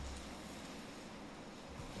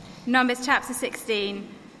Numbers chapter 16,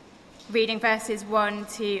 reading verses 1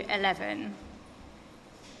 to 11.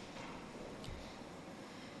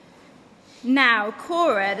 Now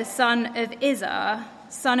Korah, the son of Izhar,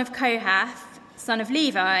 son of Kohath, son of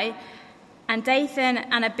Levi, and Dathan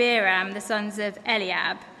and Abiram, the sons of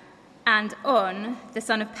Eliab, and On, the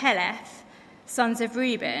son of Peleth, sons of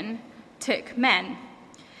Reuben, took men.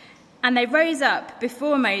 And they rose up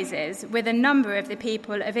before Moses with a number of the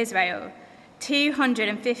people of Israel,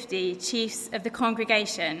 250 chiefs of the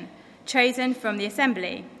congregation, chosen from the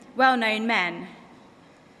assembly, well-known men.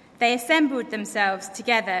 They assembled themselves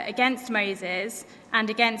together against Moses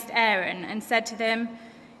and against Aaron and said to them,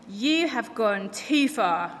 "You have gone too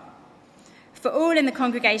far. For all in the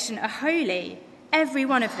congregation are holy, every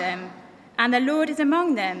one of them, and the Lord is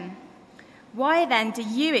among them. Why then do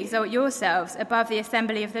you exalt yourselves above the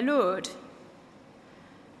assembly of the Lord?"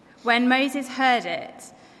 When Moses heard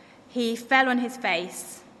it, he fell on his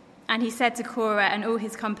face, and he said to Korah and all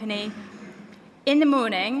his company, "In the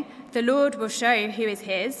morning the Lord will show who is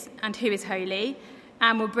his and who is holy,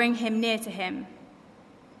 and will bring him near to him.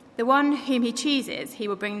 The one whom he chooses he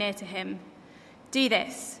will bring near to him. Do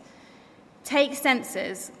this. Take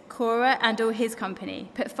censers, Korah and all his company,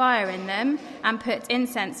 put fire in them, and put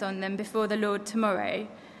incense on them before the Lord tomorrow,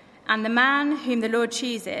 and the man whom the Lord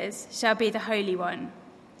chooses shall be the Holy One.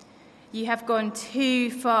 You have gone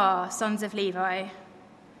too far, sons of Levi."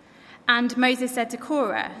 And Moses said to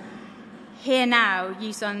Korah, "Hear now,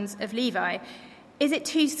 you sons of Levi, is it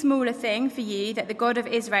too small a thing for you that the God of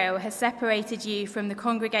Israel has separated you from the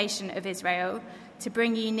congregation of Israel to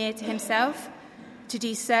bring you near to himself, to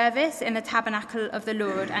do service in the tabernacle of the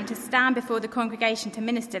Lord, and to stand before the congregation to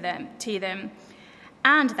minister to them,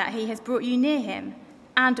 and that he has brought you near him,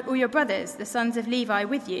 and all your brothers, the sons of Levi,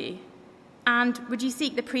 with you? And would you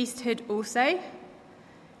seek the priesthood also?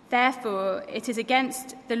 Therefore, it is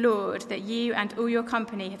against the Lord that you and all your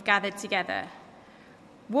company have gathered together.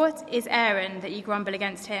 What is Aaron that you grumble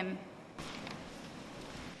against him?"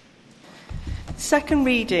 Second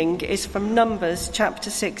reading is from Numbers chapter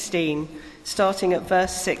 16, starting at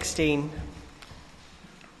verse 16.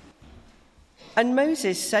 And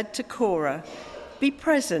Moses said to Korah, "Be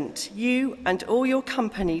present, you and all your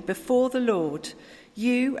company, before the Lord,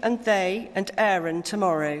 you and they and Aaron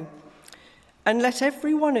tomorrow. And let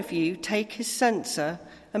every one of you take his censer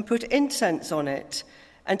and put incense on it,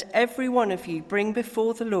 and every one of you bring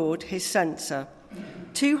before the Lord his censer,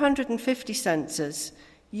 250 censers,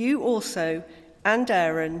 you also and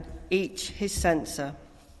Aaron, each his censer."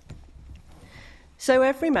 So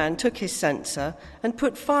every man took his censer and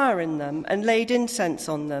put fire in them and laid incense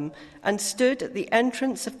on them and stood at the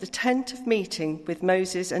entrance of the tent of meeting with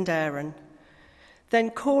Moses and Aaron. Then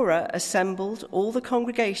Korah assembled all the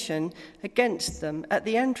congregation against them at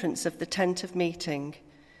the entrance of the tent of meeting,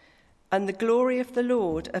 and the glory of the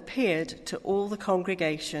Lord appeared to all the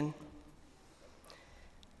congregation.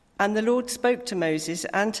 And the Lord spoke to Moses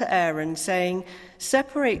and to Aaron, saying,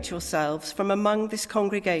 "Separate yourselves from among this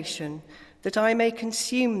congregation, that I may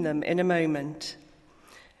consume them in a moment."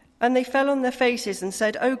 And they fell on their faces and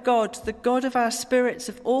said, "O God, the God of our spirits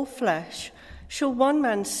of all flesh, shall one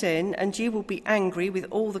man sin, and you will be angry with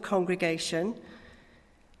all the congregation?"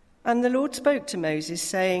 And the Lord spoke to Moses,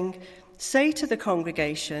 saying, "Say to the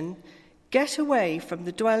congregation, get away from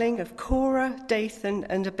the dwelling of Korah, Dathan,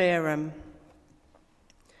 and Abiram."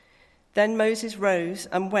 Then Moses rose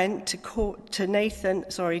and went to Dathan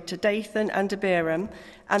and Abiram,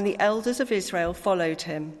 and the elders of Israel followed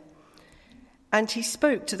him. And he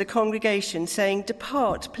spoke to the congregation, saying,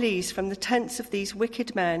 "Depart, please, from the tents of these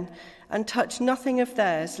wicked men, and touch nothing of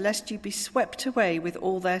theirs, lest you be swept away with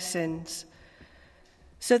all their sins."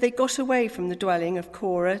 So they got away from the dwelling of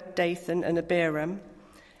Korah, Dathan, and Abiram.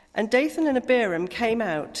 And Dathan and Abiram came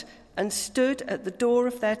out and stood at the door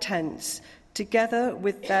of their tents, together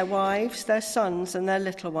with their wives, their sons, and their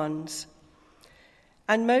little ones.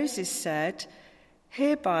 And Moses said,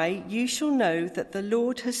 "Hereby you shall know that the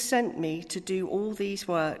Lord has sent me to do all these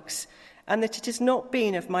works, and that it has not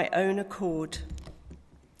been of my own accord.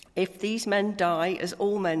 If these men die as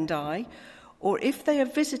all men die, or if they are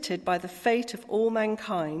visited by the fate of all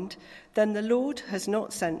mankind, then the Lord has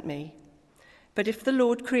not sent me. But if the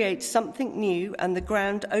Lord creates something new, and the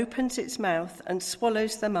ground opens its mouth and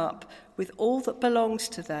swallows them up with all that belongs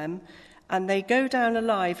to them, and they go down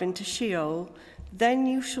alive into Sheol, then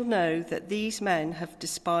you shall know that these men have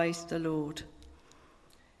despised the Lord."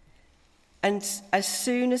 And as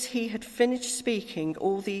soon as he had finished speaking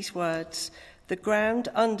all these words, the ground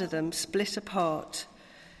under them split apart,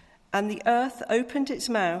 and the earth opened its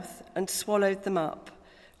mouth and swallowed them up,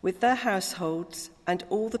 with their households and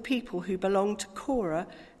all the people who belonged to Korah,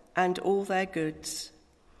 and all their goods.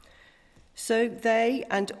 So they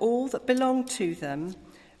and all that belonged to them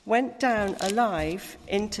went down alive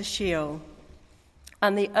into Sheol,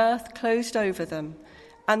 and the earth closed over them,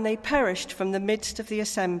 and they perished from the midst of the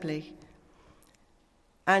assembly.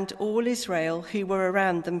 And all Israel who were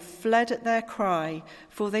around them fled at their cry,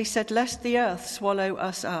 for they said, "Lest the earth swallow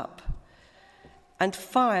us up." And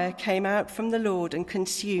fire came out from the Lord and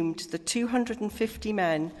consumed the 250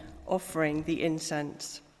 men offering the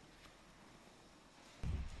incense.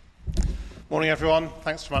 Morning, everyone.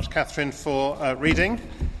 Thanks very much, Catherine, for reading.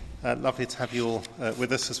 Lovely to have you all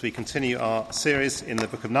with us as we continue our series in the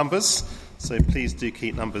book of Numbers. So please do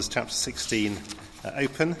keep Numbers chapter 16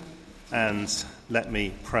 open, and let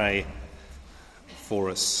me pray for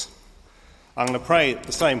us. I'm going to pray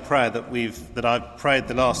the same prayer that I've prayed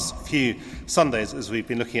the last few Sundays as we've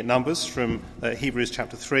been looking at Numbers from Hebrews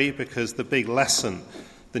chapter 3, because the big lesson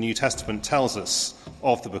the New Testament tells us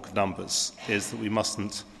of the book of Numbers is that we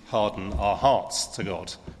mustn't harden our hearts to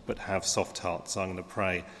God, but have soft hearts. So I'm going to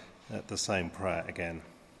pray the same prayer again.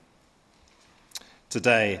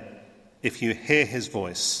 Today, if you hear his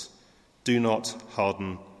voice, do not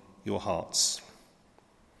harden your hearts.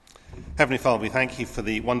 Heavenly Father, we thank you for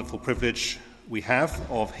the wonderful privilege we have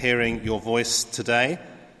of hearing your voice today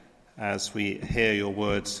as we hear your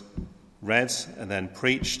words read and then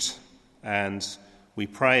preached. And we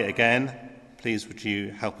pray again, please would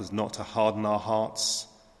you help us not to harden our hearts,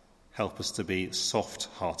 help us to be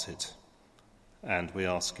soft-hearted. And we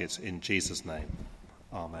ask it in Jesus' name.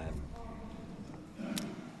 Amen.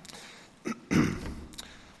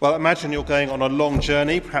 Well, imagine you're going on a long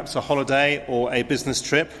journey, perhaps a holiday or a business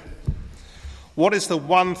trip. What is the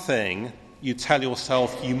one thing you tell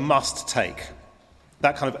yourself you must take?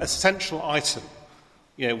 That kind of essential item,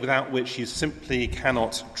 without which you simply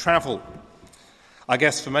cannot travel. I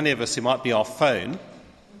guess for many of us it might be our phone,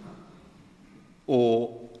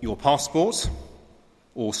 or your passport,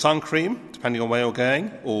 or sun cream, depending on where you're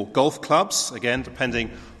going, or golf clubs, again, depending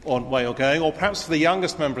on where you're going, or perhaps for the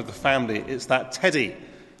youngest member of the family, it's that teddy,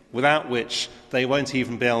 without which they won't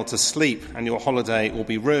even be able to sleep and your holiday will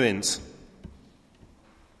be ruined.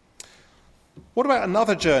 What about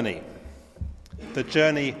another journey? The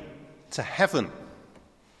journey to heaven.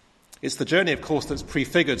 It's the journey, of course, that's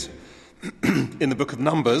prefigured in the book of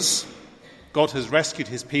Numbers. God has rescued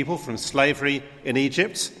his people from slavery in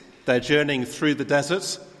Egypt. They're journeying through the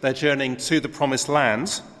desert. They're journeying to the promised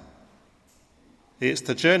land. It's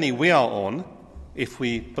the journey we are on if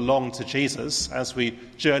we belong to Jesus as we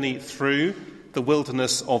journey through the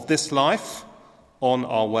wilderness of this life on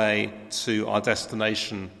our way to our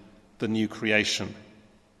destination, the new creation.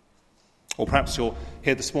 Or perhaps you're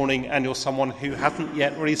here this morning and you're someone who hasn't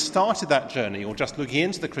yet really started that journey, or just looking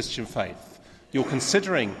into the Christian faith. You're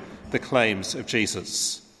considering the claims of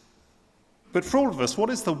Jesus. But for all of us, what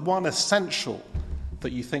is the one essential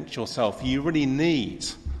that you think to yourself you really need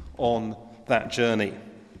on that journey?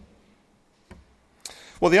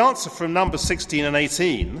 Well, the answer from Numbers 16 and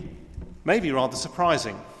 18 may be rather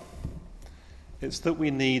surprising. It's that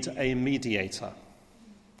we need a mediator.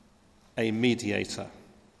 A mediator.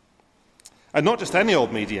 And not just any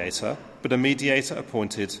old mediator, but a mediator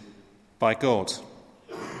appointed by God.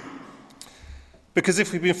 Because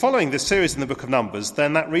if we've been following this series in the book of Numbers,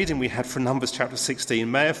 then that reading we had from Numbers chapter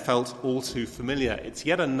 16 may have felt all too familiar. It's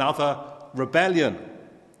yet another rebellion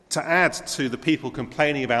to add to the people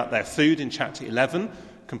complaining about their food in chapter 11,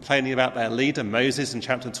 complaining about their leader Moses in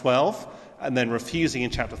chapter 12, and then refusing in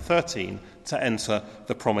chapter 13 to enter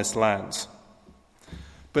the promised land.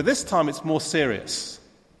 But this time it's more serious,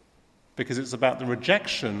 because it's about the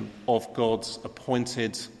rejection of God's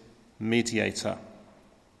appointed mediator.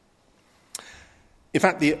 In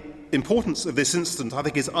fact, the importance of this incident, I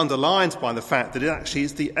think, is underlined by the fact that it actually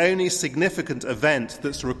is the only significant event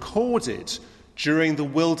that's recorded during the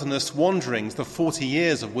wilderness wanderings, the 40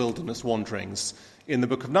 years of wilderness wanderings in the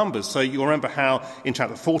book of Numbers. So you'll remember how in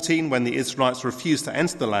chapter 14, when the Israelites refused to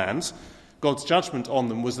enter the land, God's judgment on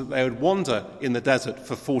them was that they would wander in the desert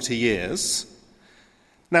for 40 years.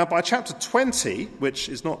 Now, by chapter 20, which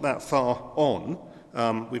is not that far on,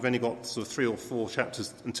 we've only got sort of 3 or 4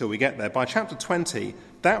 chapters until we get there. By chapter 20,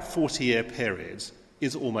 that 40-year period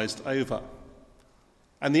is almost over.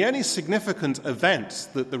 And the only significant event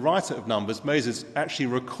that the writer of Numbers, Moses, actually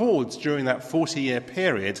records during that 40-year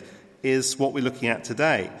period is what we're looking at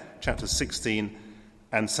today, chapters 16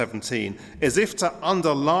 and 17, as if to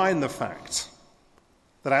underline the fact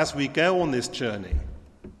that as we go on this journey,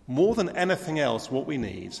 more than anything else, what we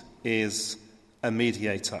need is a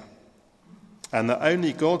mediator. And that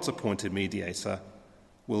only God's appointed mediator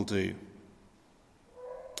will do.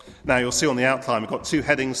 Now, you'll see on the outline, we've got two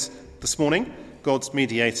headings this morning: God's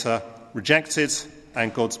mediator rejected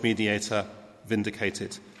and God's mediator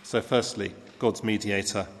vindicated. So firstly, God's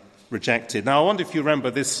mediator rejected. Now, I wonder if you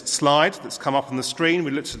remember this slide that's come up on the screen.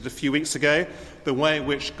 We looked at it a few weeks ago, the way in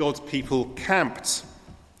which God's people camped.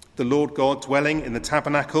 The Lord God dwelling in the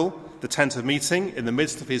tabernacle, the tent of meeting, in the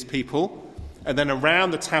midst of his people. And then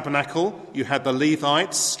around the tabernacle, you had the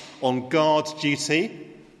Levites on guard duty,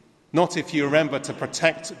 not, if you remember, to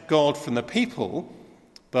protect God from the people,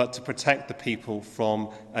 but to protect the people from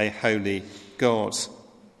a holy God.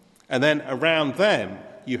 And then around them,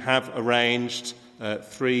 you have arranged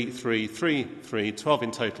 3, 3, 3, 3, 12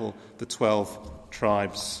 in total, the 12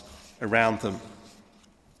 tribes around them.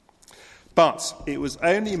 But it was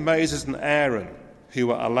only Moses and Aaron who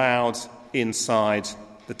were allowed inside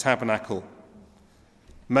the tabernacle.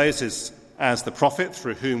 Moses as the prophet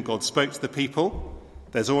through whom God spoke to the people.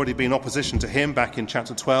 There's already been opposition to him back in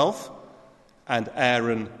chapter 12. And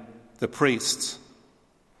Aaron the priest.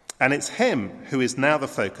 And it's him who is now the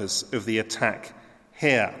focus of the attack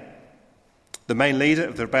here. The main leader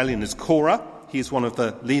of the rebellion is Korah. He's one of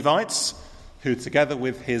the Levites who, together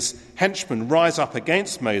with his henchmen, rise up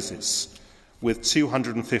against Moses with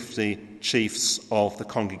 250 chiefs of the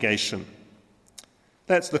congregation.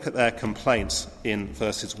 Let's look at their complaint in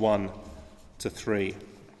verses 1 to 3.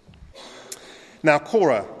 Now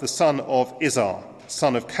Korah, the son of Izhar,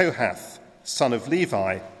 son of Kohath, son of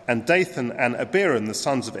Levi, and Dathan and Abiram, the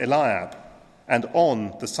sons of Eliab, and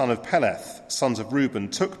On, the son of Peleth, sons of Reuben,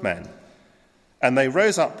 took men. And they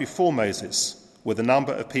rose up before Moses with a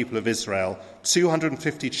number of people of Israel,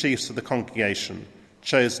 250 chiefs of the congregation,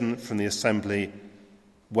 chosen from the assembly,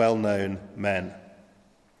 well-known men.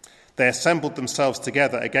 They assembled themselves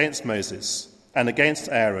together against Moses and against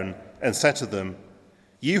Aaron and said to them,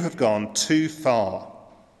 "You have gone too far,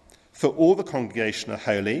 for all the congregation are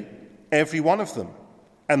holy, every one of them,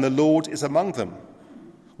 and the Lord is among them.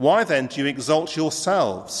 Why then do you exalt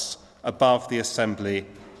yourselves above the assembly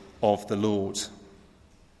of the Lord?"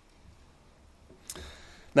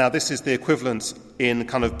 Now, this is the equivalent in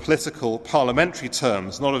kind of political parliamentary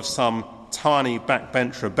terms, not of some tiny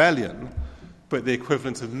backbench rebellion, but the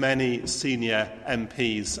equivalent of many senior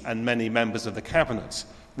MPs and many members of the cabinet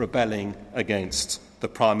rebelling against the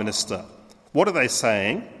Prime Minister. What are they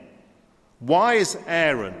saying? Why is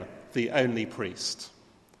Aaron the only priest?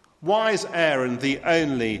 Why is Aaron the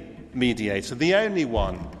only mediator, the only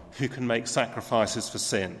one who can make sacrifices for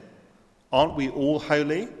sin? Aren't we all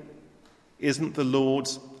holy? Isn't the Lord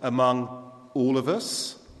among all of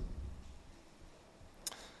us?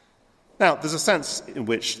 Now, there's a sense in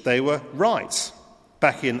which they were right.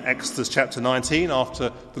 Back in Exodus chapter 19,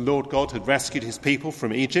 after the Lord God had rescued his people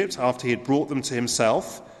from Egypt, after he had brought them to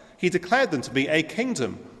himself, he declared them to be a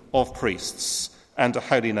kingdom of priests and a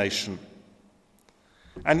holy nation.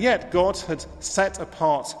 And yet God had set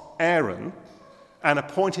apart Aaron and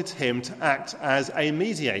appointed him to act as a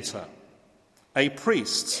mediator, a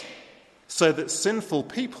priest, so that sinful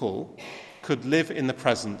people could live in the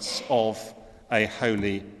presence of a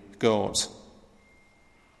holy God.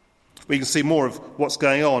 We can see more of what's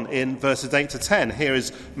going on in verses 8 to 10. Here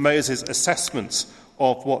is Moses' assessment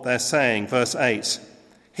of what they're saying. Verse 8,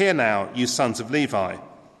 "Hear now, you sons of Levi,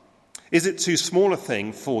 is it too small a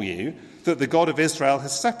thing for you that the God of Israel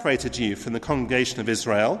has separated you from the congregation of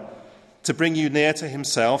Israel to bring you near to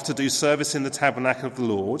himself, to do service in the tabernacle of the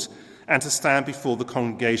Lord, and to stand before the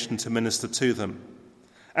congregation to minister to them,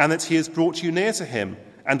 and that he has brought you near to him,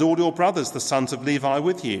 and all your brothers, the sons of Levi,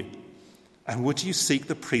 with you? And would you seek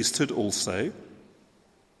the priesthood also?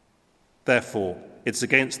 Therefore, it's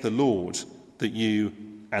against the Lord that you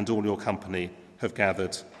and all your company have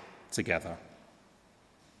gathered together."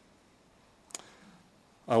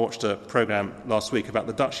 I watched a programme last week about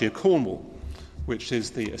the Duchy of Cornwall, which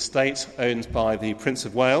is the estate owned by the Prince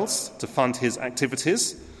of Wales to fund his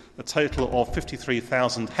activities, a total of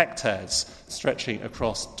 53,000 hectares stretching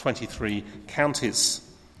across 23 counties.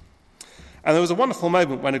 And there was a wonderful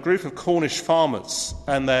moment when a group of Cornish farmers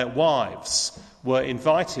and their wives were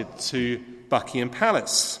invited to Buckingham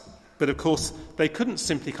Palace. But of course, they couldn't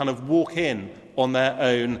simply kind of walk in on their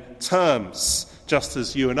own terms, just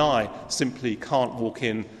as you and I simply can't walk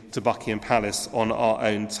in to Buckingham Palace on our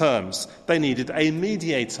own terms. They needed a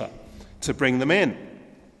mediator to bring them in.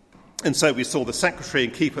 And so we saw the secretary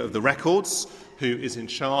and keeper of the records, who is in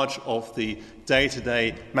charge of the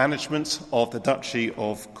day-to-day management of the Duchy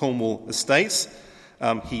of Cornwall estate.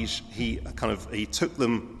 He took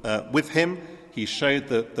them with him. He showed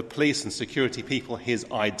the police and security people his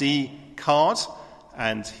ID card,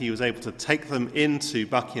 and he was able to take them into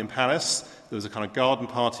Buckingham Palace There was a kind of garden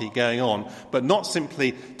party going on, but not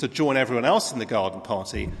simply to join everyone else in the garden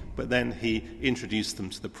party, but then he introduced them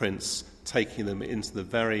to the prince, taking them into the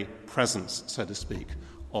very presence, so to speak,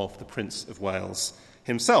 of the Prince of Wales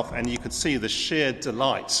himself. And you could see the sheer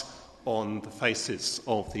delight on the faces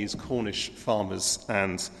of these Cornish farmers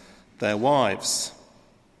and their wives.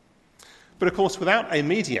 But of course, without a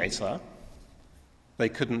mediator, they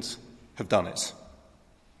couldn't have done it.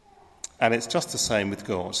 And it's just the same with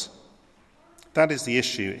God. That is the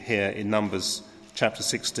issue here in Numbers chapter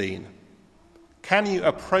 16. Can you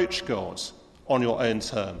approach God on your own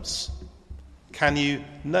terms? Can you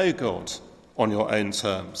know God on your own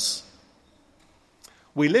terms?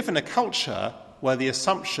 We live in a culture where the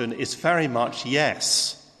assumption is very much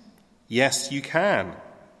yes. Yes, you can.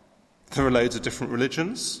 There are loads of different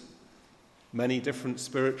religions, many different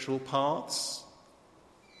spiritual paths.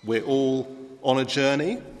 We're all on a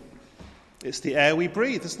journey. It's the air we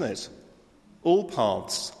breathe, isn't it? All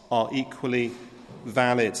paths are equally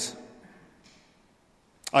valid.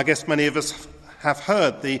 I guess many of us have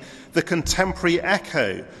heard the contemporary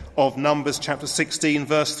echo of Numbers chapter 16,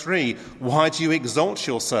 verse 3. Why do you exalt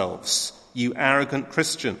yourselves, you arrogant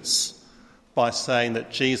Christians, by saying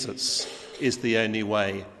that Jesus is the only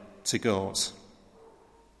way to God?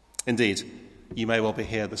 Indeed, you may well be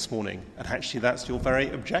here this morning, and actually that's your very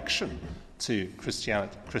objection to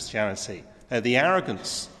Christianity, the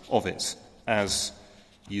arrogance of it as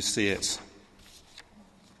you see it.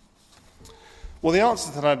 Well, the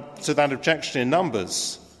answer to that objection in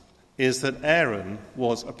Numbers is that Aaron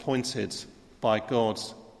was appointed by God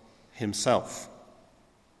himself.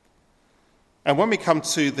 And when we come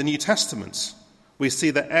to the New Testament, we see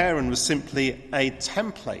that Aaron was simply a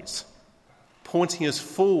template pointing us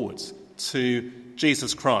forward to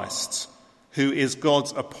Jesus Christ, who is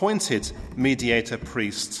God's appointed mediator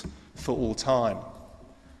priest for all time.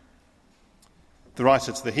 The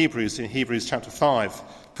writer to the Hebrews in Hebrews chapter 5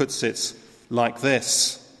 puts it like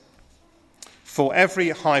this: For every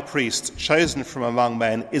high priest chosen from among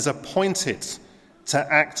men is appointed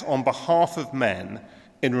to act on behalf of men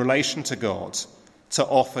in relation to God, to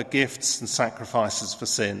offer gifts and sacrifices for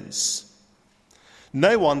sins.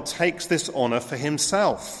 No one takes this honour for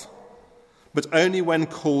himself, but only when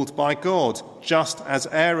called by God, just as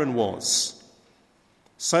Aaron was.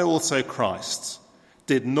 So also Christ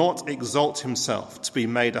did not exalt himself to be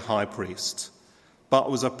made a high priest,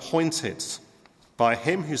 but was appointed by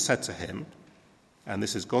him who said to him, and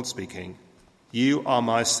this is God speaking, "You are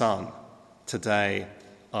my son, today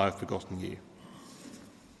I have begotten you."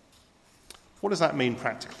 What does that mean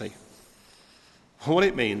practically? What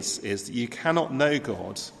it means is that you cannot know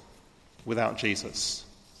God without Jesus.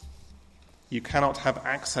 You cannot have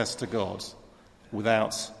access to God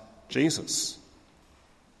without Jesus.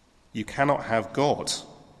 You cannot have God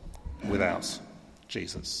without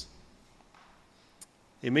Jesus.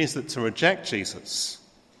 It means that to reject Jesus,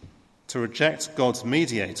 to reject God's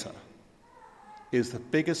mediator, is the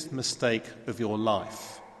biggest mistake of your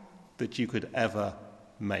life that you could ever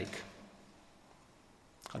make.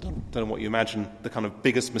 I don't know what you imagine the kind of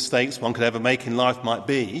biggest mistakes one could ever make in life might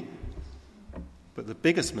be, but the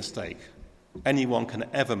biggest mistake anyone can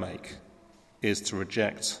ever make is to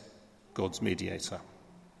reject God's mediator.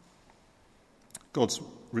 God's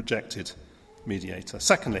rejected mediator.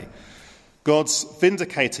 Secondly, God's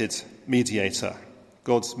vindicated mediator.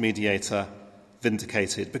 God's mediator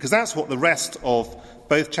vindicated. Because that's what the rest of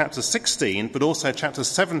both chapter 16 but also chapter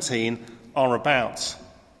 17 are about.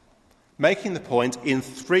 Making the point in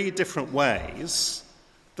three different ways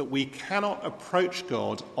that we cannot approach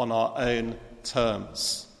God on our own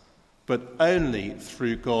terms, but only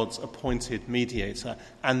through God's appointed mediator,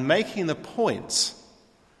 and making the point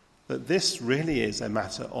that this really is a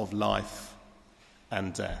matter of life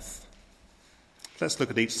and death. Let's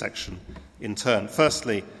look at each section in turn.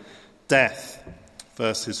 Firstly, death,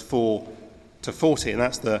 verses 4 to 40, and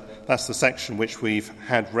that's the section which we've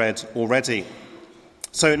had read already.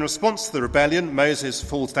 So in response to the rebellion, Moses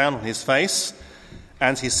falls down on his face,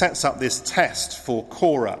 and he sets up this test for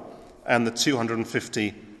Korah and the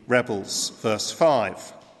 250 rebels, verse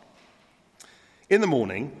 5. In the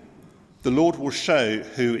morning, the Lord will show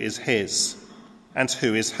who is his and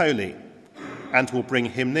who is holy, and will bring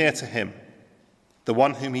him near to him. The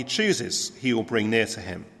one whom he chooses, he will bring near to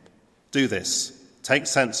him. Do this. Take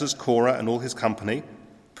censers, Korah and all his company,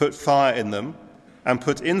 put fire in them, and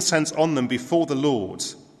put incense on them before the Lord.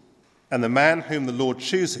 And the man whom the Lord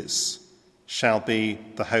chooses shall be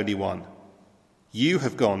the Holy One. You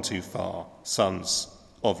have gone too far, sons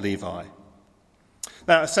of Levi.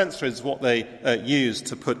 Now, a censer is what they used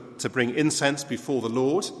to bring incense before the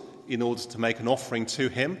Lord in order to make an offering to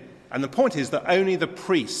him. And the point is that only the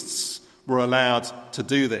priests were allowed to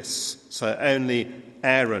do this, so only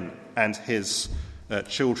Aaron and his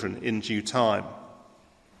children in due time.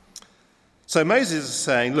 So Moses is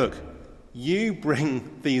saying, look, you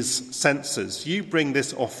bring these censers, you bring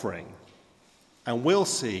this offering, and we'll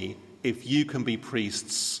see if you can be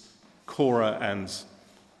priests, Korah and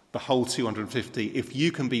the whole 250, if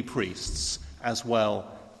you can be priests as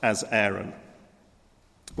well as Aaron.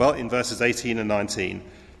 Well, in verses 18 and 19,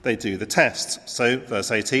 they do the test. So,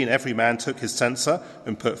 verse 18, every man took his censer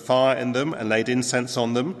and put fire in them and laid incense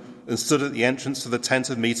on them and stood at the entrance to the tent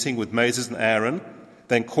of meeting with Moses and Aaron.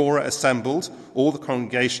 Then Korah assembled all the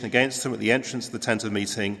congregation against him at the entrance of the tent of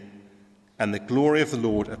meeting, and the glory of the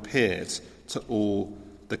Lord appeared to all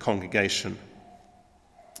the congregation.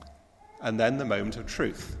 And then the moment of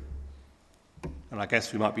truth. And I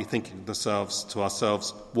guess we might be thinking to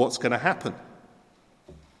ourselves, what's going to happen?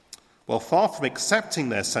 Well, far from accepting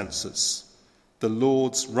their censers, the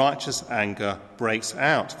Lord's righteous anger breaks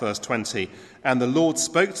out. Verse 20, and the Lord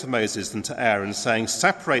spoke to Moses and to Aaron, saying,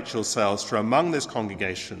 separate yourselves from among this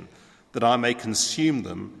congregation, that I may consume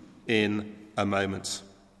them in a moment.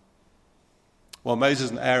 Well, Moses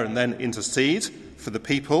and Aaron then intercede for the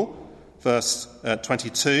people. Verse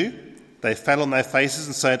 22, they fell on their faces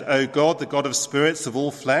and said, O God, the God of spirits of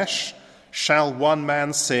all flesh, shall one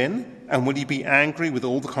man sin, and will he be angry with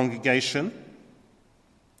all the congregation?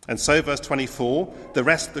 And so, verse 24, the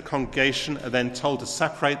rest of the congregation are then told to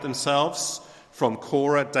separate themselves from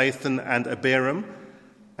Korah, Dathan, and Abiram,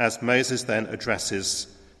 as Moses then addresses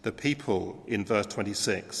the people in verse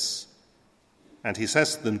 26. And he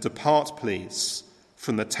says to them, depart, please,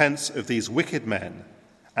 from the tents of these wicked men,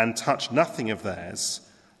 and touch nothing of theirs,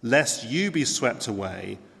 lest you be swept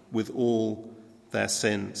away with all their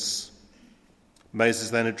sins. Moses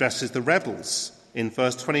then addresses the rebels in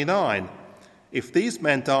verse 29. If these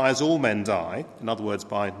men die as all men die, in other words,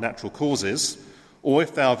 by natural causes, or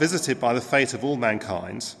if they are visited by the fate of all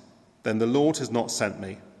mankind, then the Lord has not sent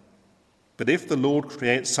me. But if the Lord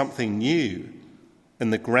creates something new,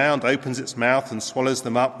 and the ground opens its mouth and swallows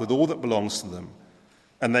them up with all that belongs to them,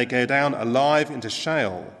 and they go down alive into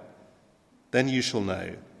Sheol, then you shall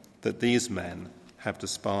know that these men have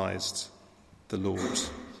despised the Lord.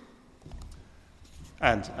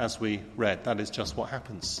 And as we read, that is just what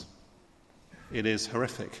happens. It is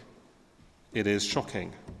horrific. It is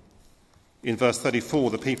shocking. In verse 34,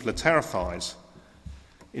 the people are terrified.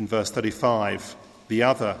 In verse 35, the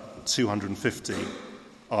other 250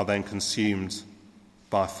 are then consumed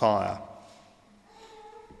by fire.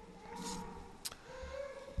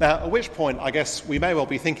 Now, at which point, I guess we may well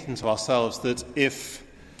be thinking to ourselves that if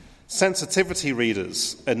sensitivity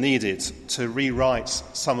readers are needed to rewrite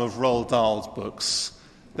some of Roald Dahl's books,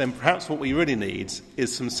 then perhaps what we really need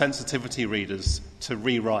is some sensitivity readers to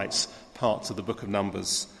rewrite parts of the book of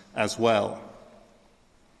Numbers as well.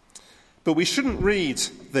 But we shouldn't read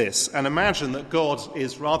this and imagine that God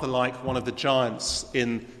is rather like one of the giants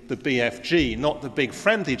in the BFG, not the big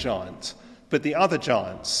friendly giant, but the other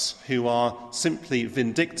giants who are simply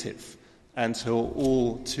vindictive and who are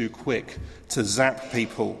all too quick to zap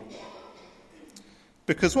people.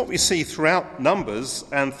 Because what we see throughout Numbers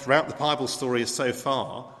and throughout the Bible stories so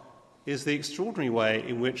far is the extraordinary way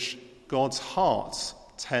in which God's heart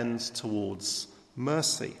tends towards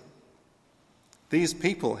mercy. These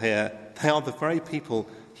people here, they are the very people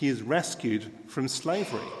he has rescued from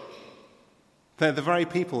slavery. They're the very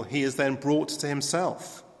people he has then brought to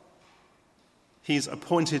himself. He's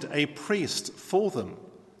appointed a priest for them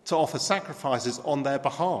to offer sacrifices on their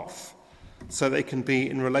behalf so they can be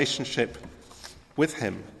in relationship with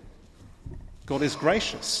him. God is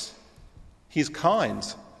gracious. He's kind,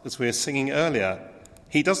 as we were singing earlier.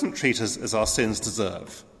 He doesn't treat us as our sins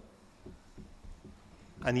deserve.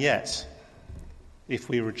 And yet, if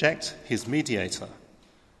we reject his mediator,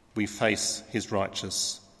 we face his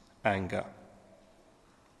righteous anger.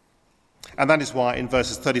 And that is why in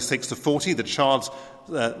verses 36 to 40, the charred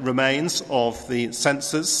remains of the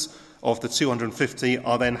censers of the 250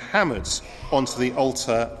 are then hammered onto the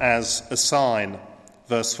altar as a sign.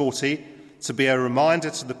 Verse 40, to be a reminder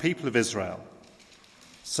to the people of Israel,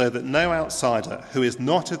 so that no outsider who is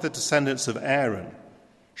not of the descendants of Aaron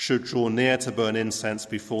should draw near to burn incense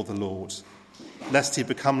before the Lord, lest he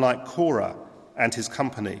become like Korah and his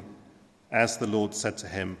company, as the Lord said to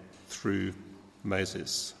him through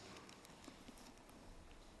Moses.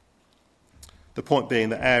 The point being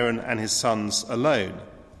that Aaron and his sons alone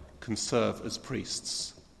can serve as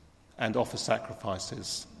priests and offer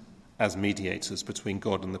sacrifices as mediators between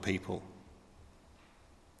God and the people.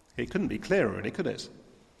 It couldn't be clearer, really, could it?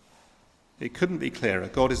 It couldn't be clearer.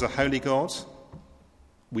 God is a holy God.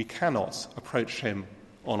 we cannot approach him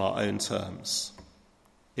on our own terms.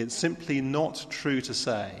 It's simply not true to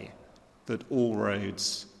say that all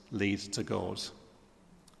roads lead to God.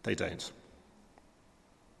 They don't.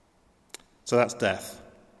 So that's death.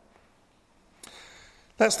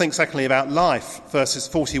 Let's think secondly about life, verses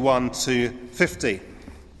 41 to 50.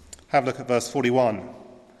 Have a look at verse 41.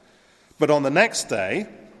 But on the next day,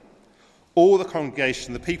 all the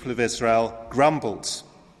congregation, the people of Israel, grumbled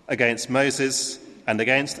against Moses and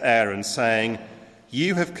against Aaron, saying,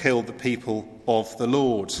 "You have killed the people of the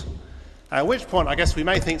Lord." At which point, I guess we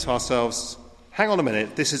may think to ourselves, hang on a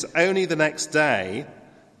minute, this is only the next day,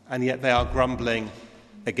 and yet they are grumbling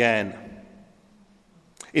again.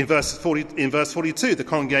 In verse 42, the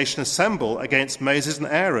congregation assemble against Moses and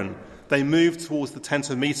Aaron. They move towards the tent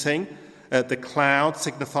of meeting. The cloud,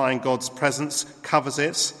 signifying God's presence, covers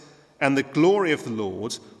it, and the glory of the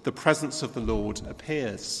Lord, the presence of the Lord,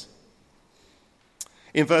 appears.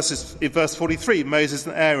 In verse 43, Moses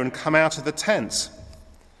and Aaron come out of the tent.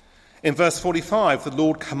 In verse 45, the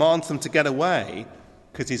Lord commands them to get away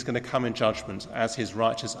because he's going to come in judgment as his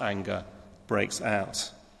righteous anger breaks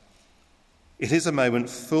out. It is a moment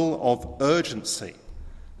full of urgency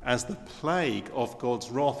as the plague of God's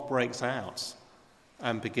wrath breaks out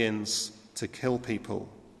and begins to kill people.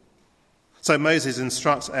 So Moses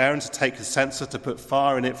instructs Aaron to take a censer, to put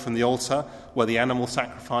fire in it from the altar where the animal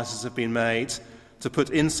sacrifices have been made, to put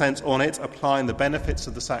incense on it, applying the benefits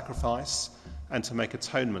of the sacrifice, and to make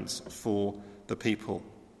atonement for the people.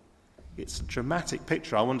 It's a dramatic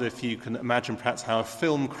picture. I wonder if you can imagine perhaps how a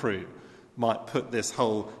film crew might put this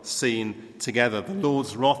whole scene together. The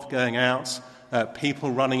Lord's wrath going out, people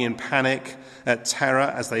running in panic, terror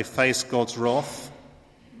as they face God's wrath.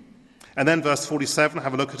 And then verse 47,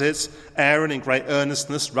 have a look at it. Aaron, in great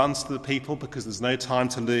earnestness, runs to the people because there's no time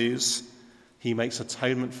to lose. He makes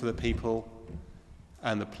atonement for the people,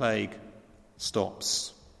 and the plague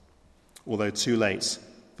stops. Although too late,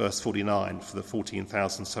 verse 49, for the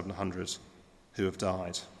 14,700 who have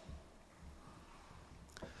died.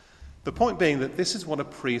 The point being that this is what a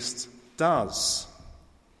priest does.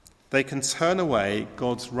 They can turn away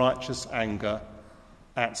God's righteous anger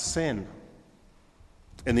at sin.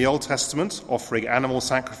 In the Old Testament, offering animal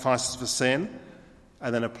sacrifices for sin,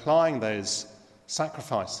 and then applying those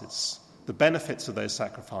sacrifices, the benefits of those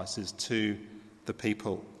sacrifices, to the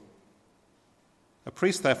people. A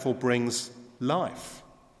priest, therefore, brings life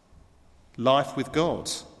with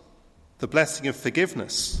God, the blessing of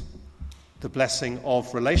forgiveness, the blessing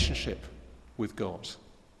of relationship with God.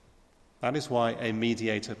 That is why a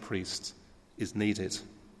mediator priest is needed.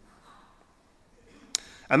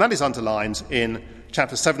 And that is underlined in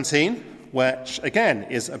chapter 17, which again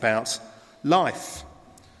is about life.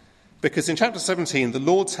 Because in chapter 17, the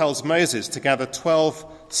Lord tells Moses to gather 12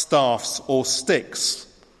 staffs or sticks,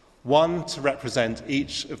 one to represent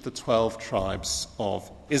each of the 12 tribes of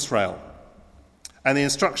Israel. And the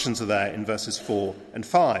instructions are there in verses 4 and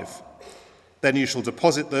 5. Then you shall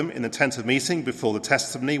deposit them in the tent of meeting before the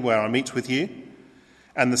testimony where I meet with you,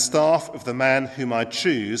 and the staff of the man whom I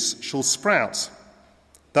choose shall sprout.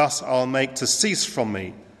 Thus I'll make to cease from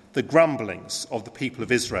me the grumblings of the people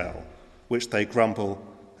of Israel, which they grumble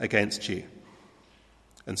against you.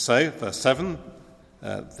 And so, verse 7,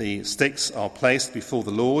 the sticks are placed before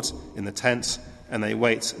the Lord in the tent, and they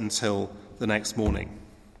wait until the next morning.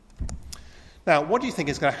 Now, what do you think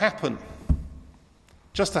is going to happen?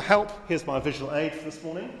 Just to help, here's my visual aid for this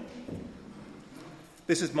morning.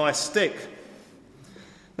 This is my stick.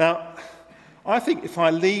 Now, I think if I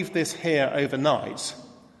leave this here overnight,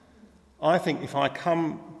 I think if I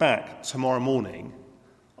come back tomorrow morning,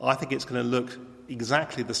 I think it's going to look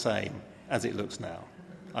exactly the same as it looks now.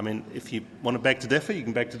 I mean, if you want to beg to differ, you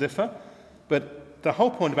can beg to differ. But the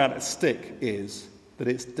whole point about a stick is that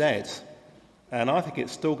it's dead. And I think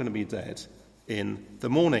it's still going to be dead in the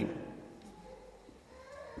morning.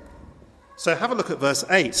 So have a look at verse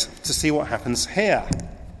 8 to see what happens here.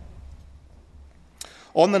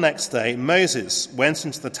 On the next day, Moses went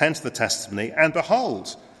into the tent of the testimony, and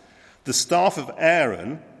behold, the staff of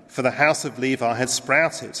Aaron for the house of Levi had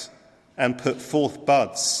sprouted and put forth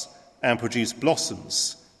buds and produced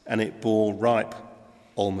blossoms, and it bore ripe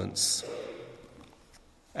almonds.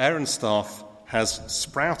 Aaron's staff has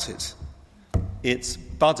sprouted. It's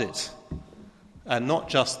budded. And not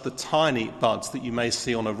just the tiny buds that you may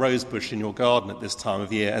see on a rose bush in your garden at this time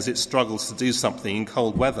of year as it struggles to do something in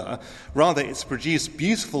cold weather. Rather, it's produced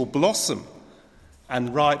beautiful blossom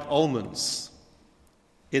and ripe almonds.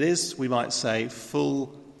 It is, we might say,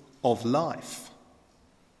 full of life.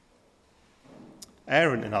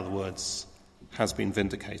 Aaron, in other words, has been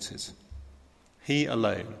vindicated. He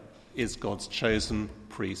alone is God's chosen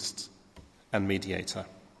priest and mediator.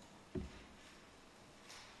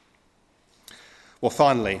 Well,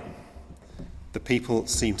 finally, the people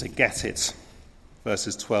seem to get it,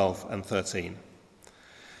 verses 12 and 13.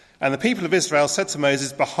 And the people of Israel said to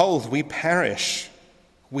Moses, "Behold, we perish.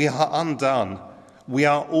 We are undone. We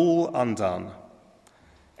are all undone.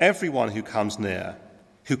 Everyone who comes near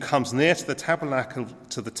to the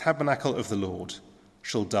tabernacle of the Lord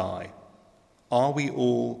shall die. Are we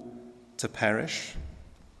all to perish?"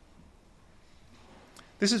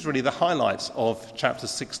 This is really the highlight of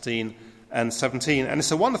chapters 16 and 17, and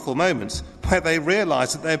it's a wonderful moment where they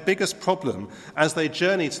realise that their biggest problem as they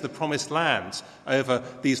journey to the promised land over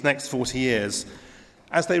these next 40 years,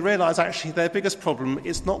 as they realise actually their biggest problem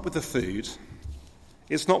is not with the food,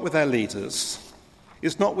 it's not with their leaders,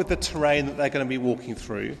 it's not with the terrain that they're going to be walking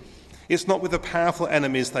through, it's not with the powerful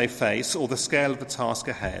enemies they face or the scale of the task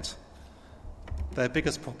ahead. Their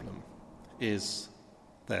biggest problem is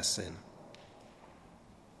their sin.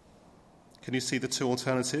 Can you see the two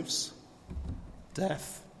alternatives?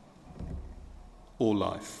 Death or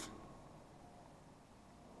life?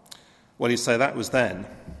 Well, you say that was then.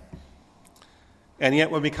 And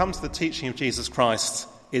yet when we come to the teaching of Jesus Christ,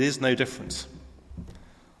 it is no different.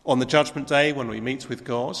 On the judgment day, when we meet with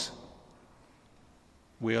God,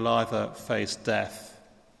 we'll either face death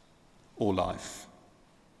or life.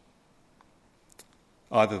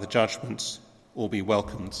 Either the judgment or be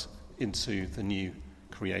welcomed into the new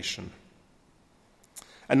creation.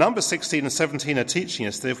 And Numbers 16 and 17 are teaching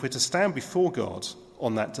us that if we're to stand before God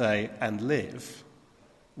on that day and live,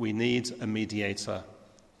 we need a mediator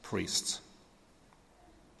priest.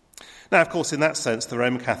 Now, of course, in that sense, the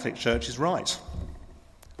Roman Catholic Church is right.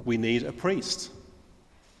 We need a priest.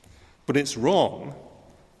 But it's wrong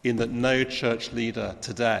in that no church leader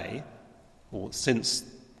today, or since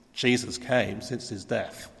Jesus came, since his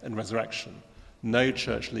death and resurrection, no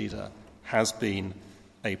church leader has been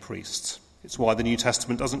a priest. It's why the New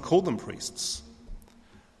Testament doesn't call them priests.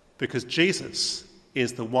 Because Jesus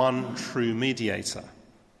is the one true mediator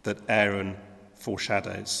that Aaron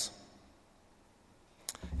foreshadows.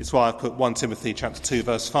 It's why I've put 1 Timothy chapter 2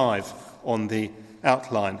 verse 5 on the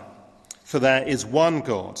outline. For there is one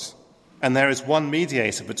God, and there is one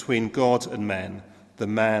mediator between God and men, the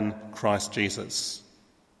man Christ Jesus.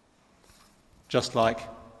 Just like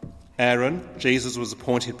Aaron, Jesus was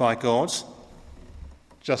appointed by God.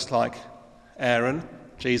 Just like Aaron,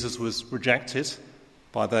 Jesus was rejected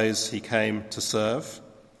by those he came to serve.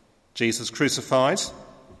 Jesus crucified,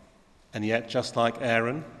 and yet just like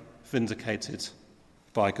Aaron, vindicated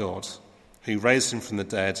by God, who raised him from the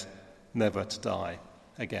dead, never to die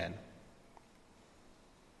again.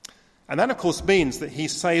 And that, of course, means that he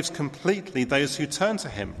saves completely those who turn to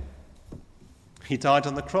him. He died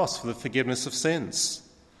on the cross for the forgiveness of sins,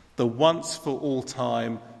 the once for all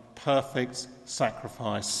time perfect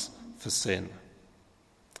sacrifice for sin.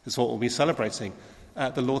 It's what we'll be celebrating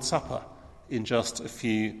at the Lord's Supper in just a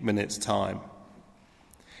few minutes' time.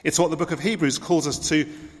 It's what the book of Hebrews calls us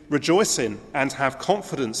to rejoice in and have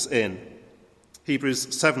confidence in.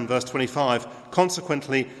 Hebrews 7 verse 25,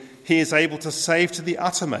 consequently, he is able to save to the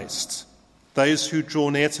uttermost those who draw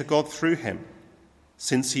near to God through him,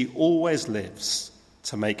 since he always lives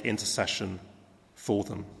to make intercession for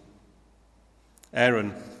them.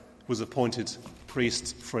 Aaron was appointed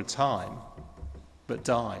priest for a time, but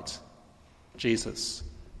died. Jesus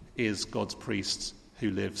is God's priest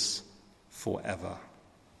who lives forever.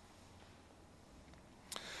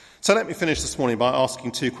 So let me finish this morning by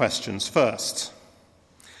asking two questions. First,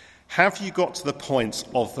 have you got to the point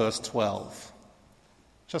of verse 12?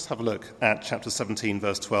 Just have a look at chapter 17,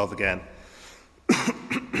 verse 12 again.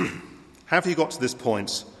 Have you got to this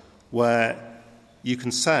point where you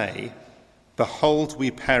can say, "Behold,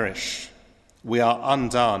 we perish, we are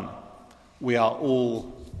undone, we are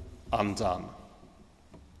all undone"?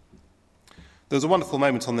 There was a wonderful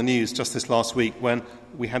moment on the news just this last week when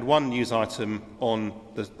we had one news item on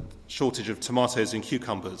the shortage of tomatoes and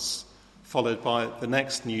cucumbers, followed by the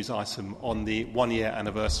next news item on the one-year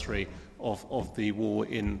anniversary of the war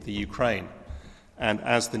in the Ukraine. And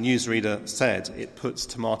as the newsreader said, it puts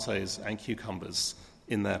tomatoes and cucumbers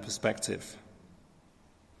in their perspective.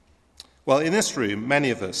 Well, in this room,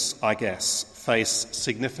 many of us, I guess, face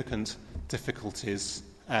significant difficulties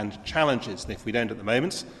and challenges. And if we don't at the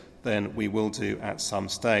moment, then we will do at some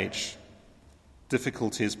stage.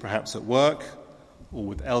 Difficulties perhaps at work, or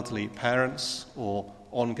with elderly parents, or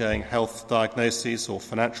ongoing health diagnoses, or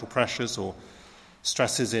financial pressures, or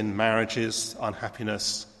stresses in marriages,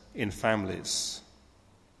 unhappiness in families.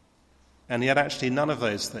 And yet actually none of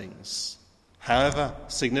those things, however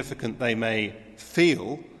significant they may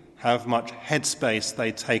feel, however much headspace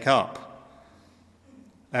they take up.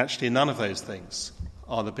 Actually, none of those things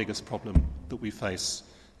are the biggest problem that we face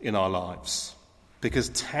in our lives, because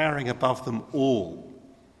towering above them all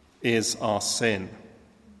is our sin,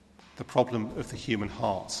 the problem of the human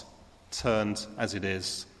heart, turned as it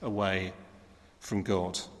is away from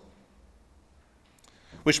God.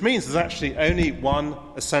 Which means there's actually only one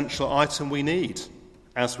essential item we need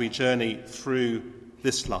as we journey through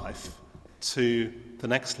this life to the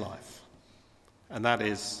next life, and that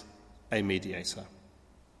is a mediator.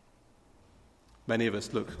 Many of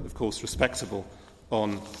us look, of course, respectable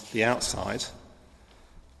on the outside,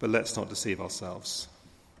 but let's not deceive ourselves.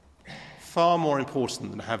 Far more important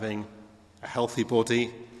than having a healthy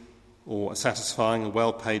body or a satisfying and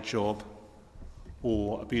well-paid job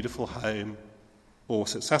or a beautiful home or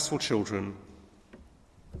successful children,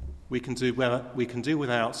 we can do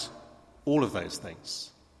without all of those things.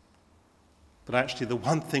 But actually the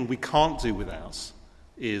one thing we can't do without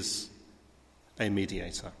is a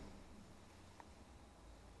mediator.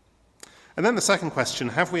 And then the second question,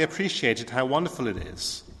 have we appreciated how wonderful it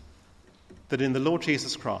is that in the Lord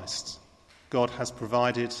Jesus Christ, God has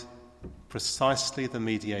provided precisely the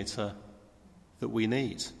mediator that we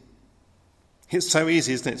need? It's so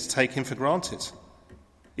easy, isn't it, to take him for granted.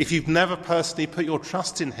 If you've never personally put your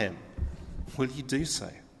trust in him, will you do so?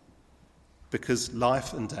 Because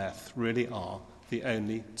life and death really are the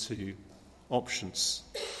only two options.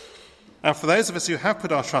 And for those of us who have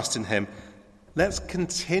put our trust in him, let's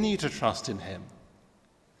continue to trust in him,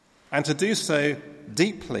 and to do so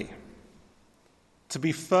deeply, to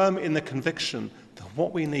be firm in the conviction that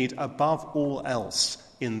what we need above all else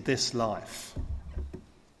in this life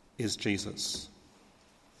is Jesus.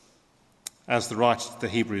 As the writer of the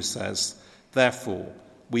Hebrews says, therefore,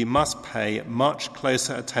 we must pay much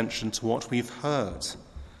closer attention to what we've heard,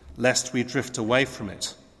 lest we drift away from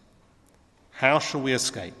it. How shall we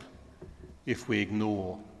escape if we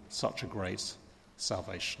ignore such a great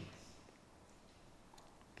salvation?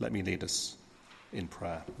 Let me lead us in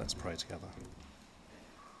prayer. Let's pray together.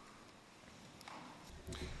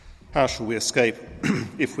 How shall we escape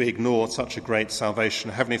if we ignore such a great salvation?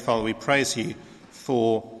 Heavenly Father, we praise you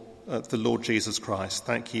for the Lord Jesus Christ.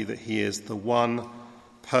 Thank you that he is the one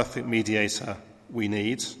perfect mediator we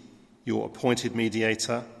need, your appointed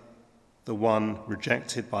mediator, the one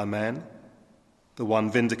rejected by men, the one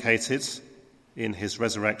vindicated in his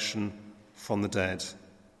resurrection from the dead,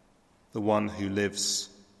 the one who lives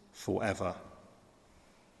forever.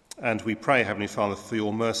 And we pray, Heavenly Father, for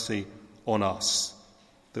your mercy on us,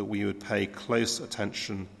 that we would pay close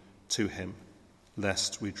attention to him,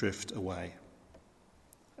 lest we drift away.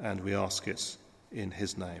 And we ask it in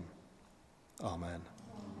his name. Amen.